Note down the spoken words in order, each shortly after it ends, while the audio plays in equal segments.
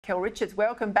Kel Richards,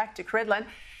 welcome back to Credlin.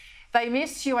 They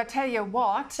miss you, I tell you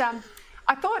what.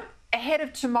 I thought ahead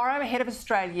of tomorrow, ahead of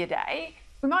Australia Day,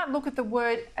 we might look at the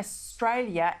word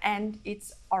Australia and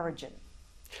its origin.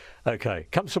 Okay,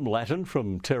 comes from Latin,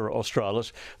 from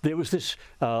Terra-Australis. There was this,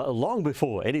 long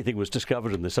before anything was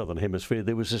discovered in the Southern Hemisphere,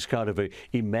 there was this kind of a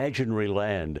imaginary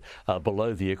land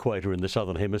below the equator in the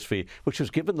Southern Hemisphere, which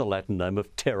was given the Latin name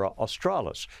of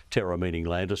Terra-Australis. Terra meaning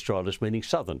land, Australis meaning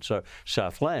southern, so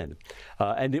south land.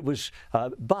 And it was,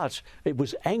 but it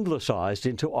was Anglicised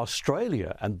into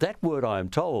Australia, and that word, I am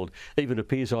told, even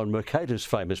appears on Mercator's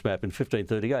famous map in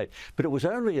 1538. But it was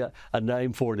only a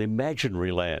name for an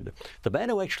imaginary land. The man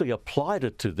who actually applied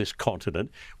it to this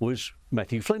continent was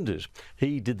Matthew Flinders.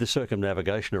 He did the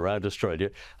circumnavigation around Australia,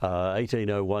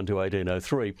 1801 to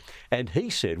 1803, and he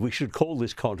said we should call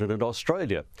this continent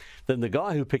Australia. Then the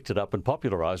guy who picked it up and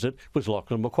popularised it was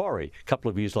Lachlan Macquarie. A couple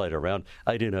of years later, around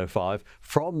 1805,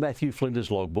 from Matthew Flinders'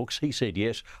 logbooks, he said,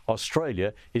 yes,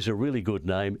 Australia is a really good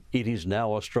name. It is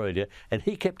now Australia. And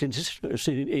he kept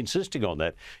insisting on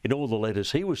that in all the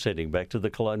letters he was sending back to the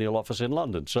Colonial Office in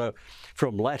London. So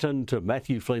from Latin to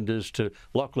Matthew Flinders to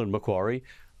Lachlan Macquarie,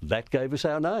 that gave us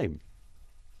our name.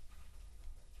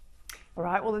 All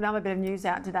right, well, another bit of news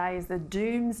out today is the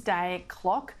doomsday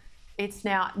clock. It's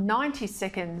now 90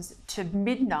 seconds to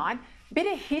midnight.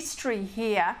 Bit of history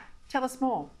here. Tell us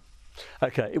more.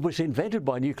 Okay, it was invented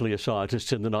by nuclear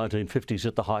scientists in the 1950s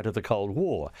at the height of the Cold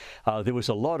War. There was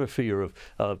a lot of fear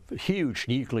of huge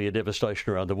nuclear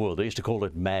devastation around the world. They used to call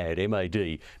it MAD,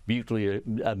 M-A-D,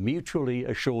 mutually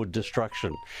assured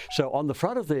destruction. So on the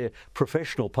front of their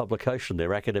professional publication,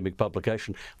 their academic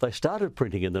publication, they started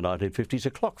printing in the 1950s a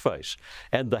clock face,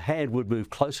 and the hand would move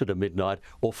closer to midnight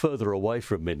or further away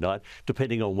from midnight,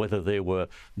 depending on whether there were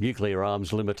nuclear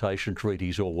arms limitation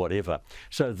treaties or whatever.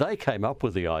 So they came up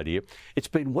with the idea. It's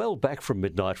been well back from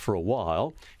midnight for a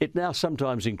while. It now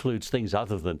sometimes includes things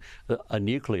other than a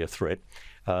nuclear threat.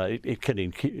 It can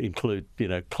include,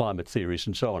 climate theories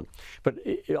and so on. But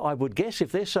I would guess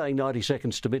if they're saying 90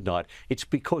 seconds to midnight, it's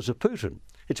because of Putin.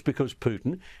 It's because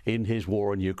Putin, in his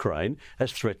war in Ukraine,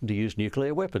 has threatened to use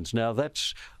nuclear weapons. Now,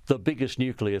 that's the biggest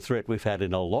nuclear threat we've had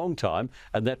in a long time,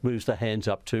 and that moves the hands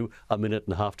up to a minute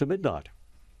and a half to midnight.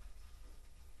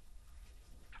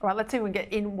 All right, let's see if we can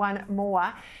get in one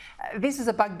more. This is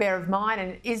a bugbear of mine,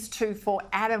 and it is too for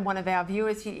Adam, one of our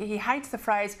viewers. He hates the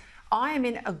phrase, I am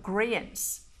in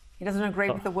agreeance. He doesn't agree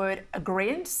with the word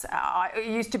agreeance. It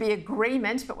used to be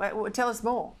agreement, but tell us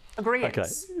more. Agreeance. Okay.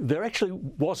 There actually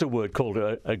was a word called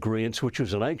agreeance, which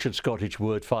was an ancient Scottish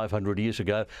word 500 years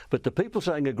ago, but the people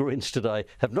saying agreeance today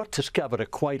have not discovered a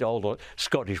quaint old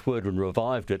Scottish word and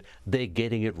revived it. They're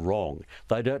getting it wrong.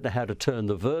 They don't know how to turn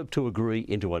the verb to agree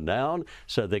into a noun,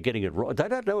 so they're getting it wrong. They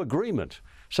don't know agreement,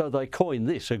 so they coin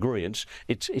this agreeance.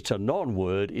 It's a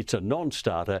non-word, it's a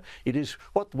non-starter. It is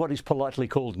what is politely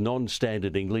called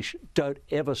non-standard English. Don't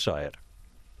ever say it.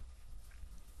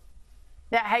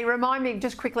 Now, hey, remind me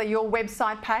just quickly your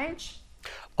website page.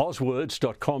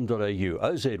 ozwords.com.au,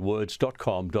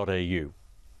 ozwords.com.au.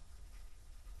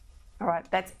 All right,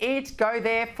 that's it. Go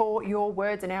there for your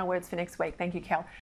words and our words for next week. Thank you, Kel.